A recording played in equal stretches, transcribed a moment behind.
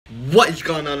What is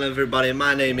going on, everybody?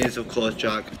 My name is, of course,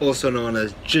 Jack, also known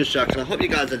as Just Jack, and I hope you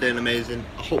guys are doing amazing.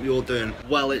 I hope you're all doing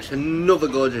well. It's another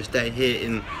gorgeous day here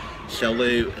in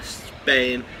Salou,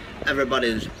 Spain.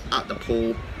 Everybody's at the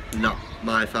pool, not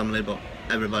my family, but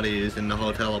everybody is in the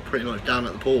hotel or pretty much down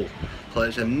at the pool. So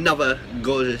it's another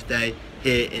gorgeous day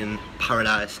here in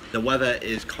paradise. The weather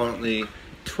is currently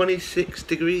 26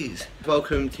 degrees.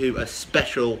 Welcome to a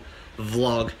special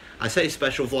vlog. I say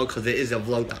special vlog because it is a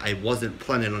vlog that I wasn't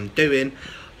planning on doing,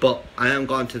 but I am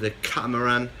going to the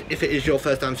Catamaran. If it is your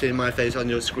first time seeing my face on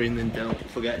your screen, then don't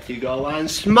forget to go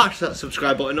and smash that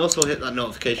subscribe button. Also hit that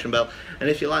notification bell, and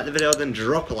if you like the video, then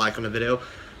drop a like on the video.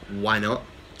 Why not?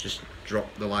 Just drop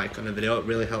the like on the video, it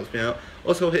really helps me out.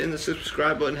 Also hitting the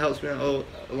subscribe button helps me out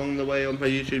along the way on my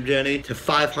YouTube journey to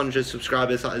 500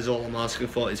 subscribers. That is all I'm asking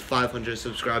for, is 500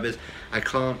 subscribers. I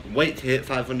can't wait to hit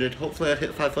 500. Hopefully I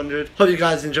hit 500. Hope you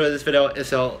guys enjoy this video. If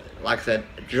so, like I said,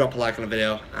 drop a like on the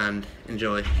video and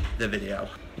enjoy the video.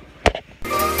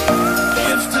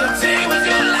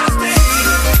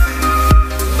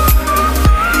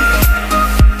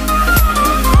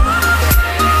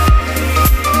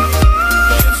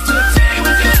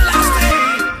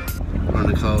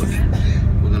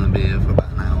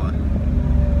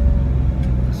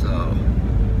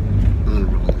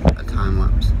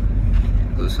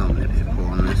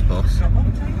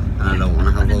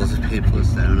 People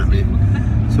staring at me,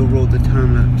 so roll the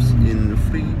time lapse in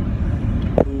 3,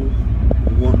 2,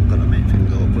 1. Gonna make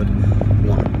things awkward.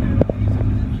 1.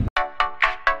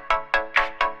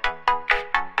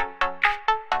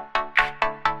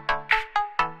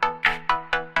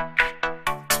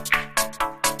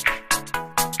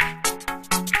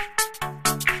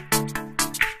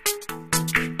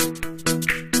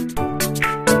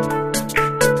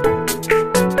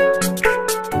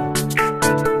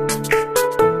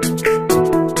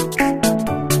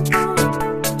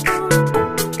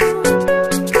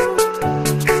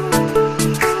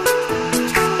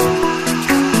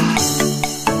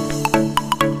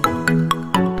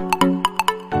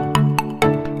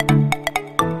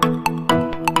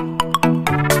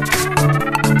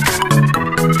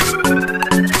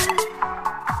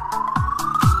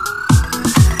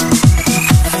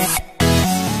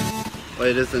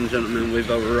 Ladies and gentlemen, we've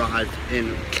arrived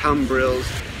in Cambrils.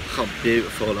 How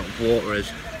beautiful that water is.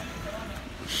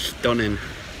 Stunning.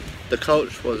 The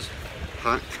coach was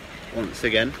packed once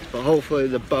again, but hopefully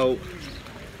the boat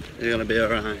is going to be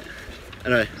alright.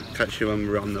 Anyway, catch you when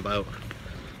we're on the boat.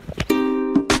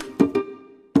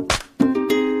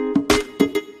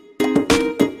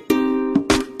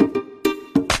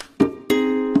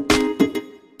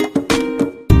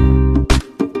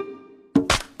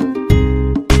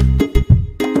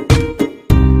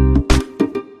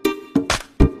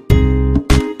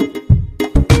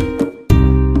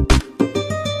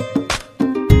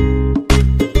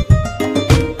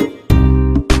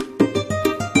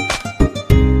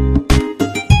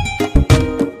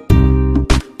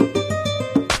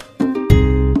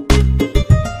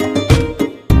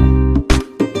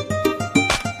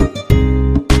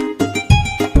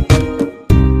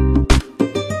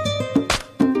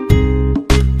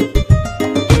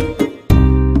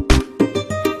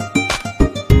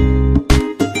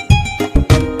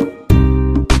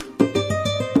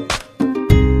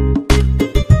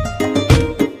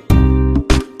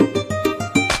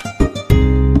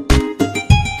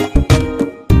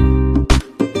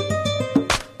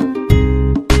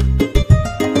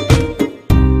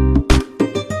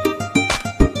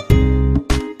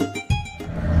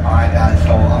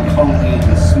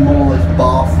 Smallest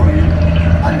bathroom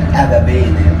I've ever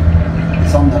been in.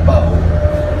 It's on the boat.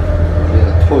 There's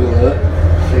a toilet,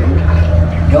 sink.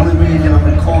 The only reason I'm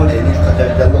recording is because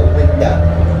there's a little window.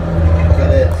 Look at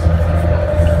this.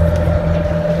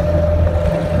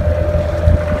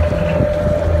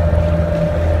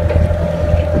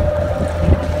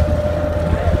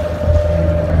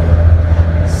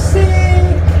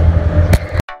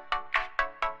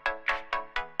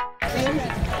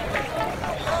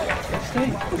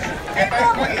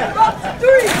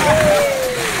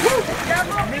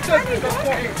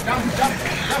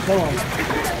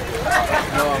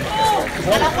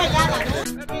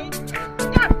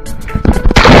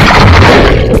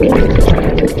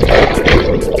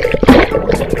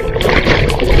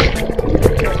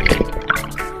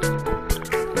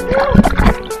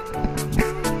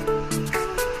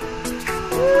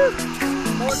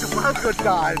 Well, good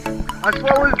guys. I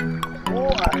swallowed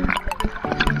water.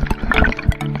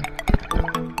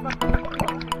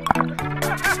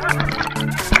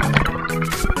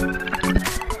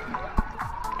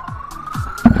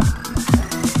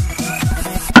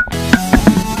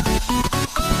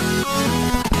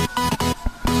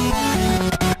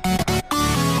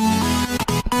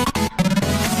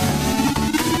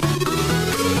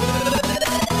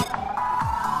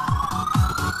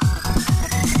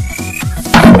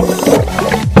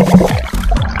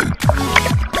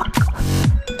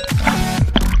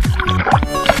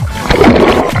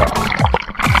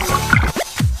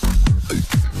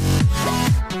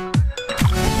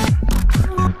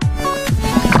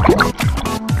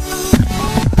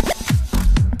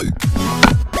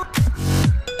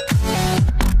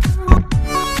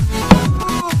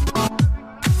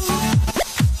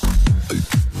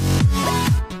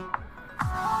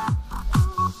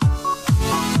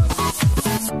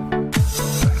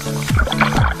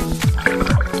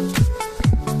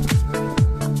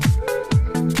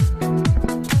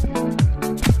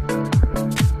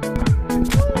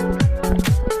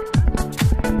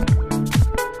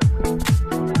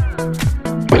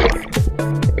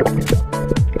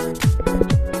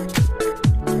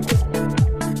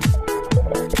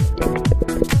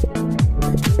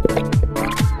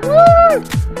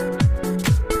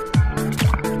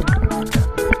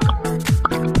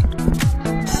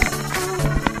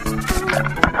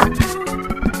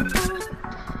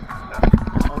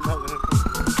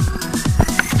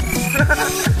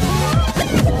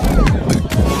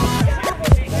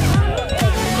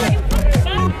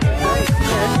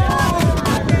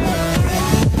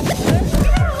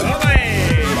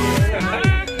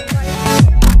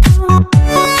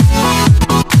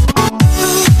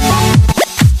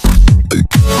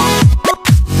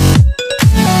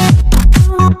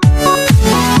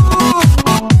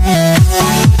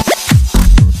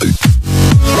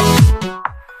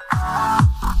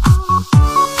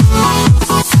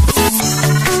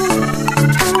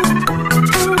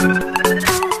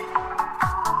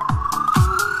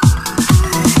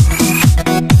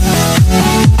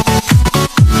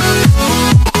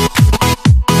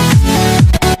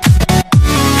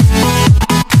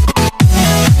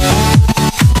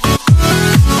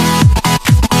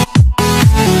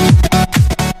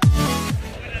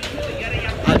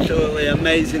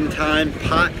 amazing time,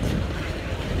 packed,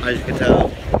 as you can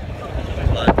tell,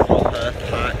 like proper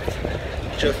packed,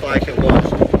 just like it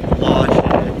was last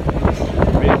year,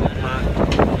 really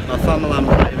packed. My family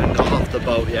haven't even got off the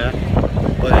boat yet,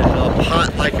 but it's not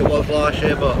packed like it was last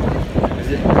year, but it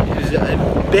was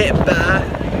a bit better,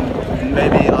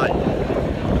 maybe like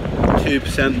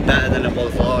 2% better than it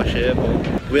was last year,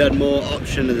 but we had more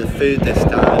option of the food this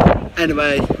time.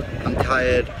 Anyway, I'm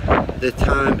tired. The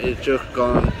time is just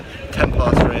gone 10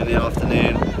 past 3 in the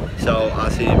afternoon, so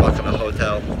I'll see you back at the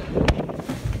hotel.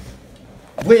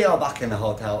 We are back in the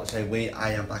hotel, so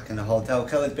I am back in the hotel.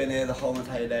 Kelly's been here the whole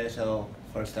entire day, so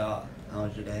for a start, how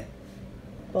was your day?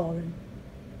 Boring.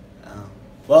 Oh.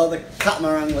 Well, the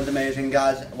Catamaran was amazing,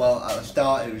 guys. Well, at the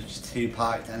start it was just too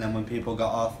packed, and then when people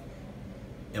got off,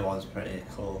 it was pretty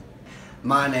cool.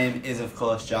 My name is, of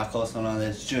course, Jack, also known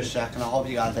as Just Jack, and I hope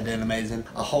you guys are doing amazing.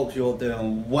 I hope you're all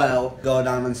doing well. Go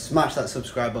down and smash that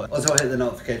subscribe button. Also hit the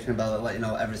notification bell to let you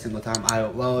know every single time I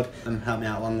upload, and help me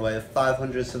out along the way with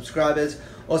 500 subscribers.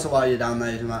 Also, while you're down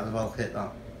there, you might as well hit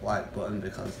that like button,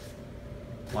 because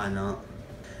why not?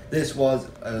 This was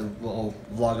a little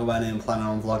vlog. I went in planning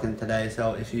on vlogging today,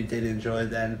 so if you did enjoy,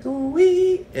 then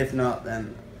sweet. If not,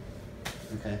 then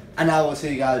okay. And I will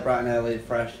see you guys bright and early,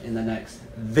 fresh in the next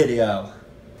video.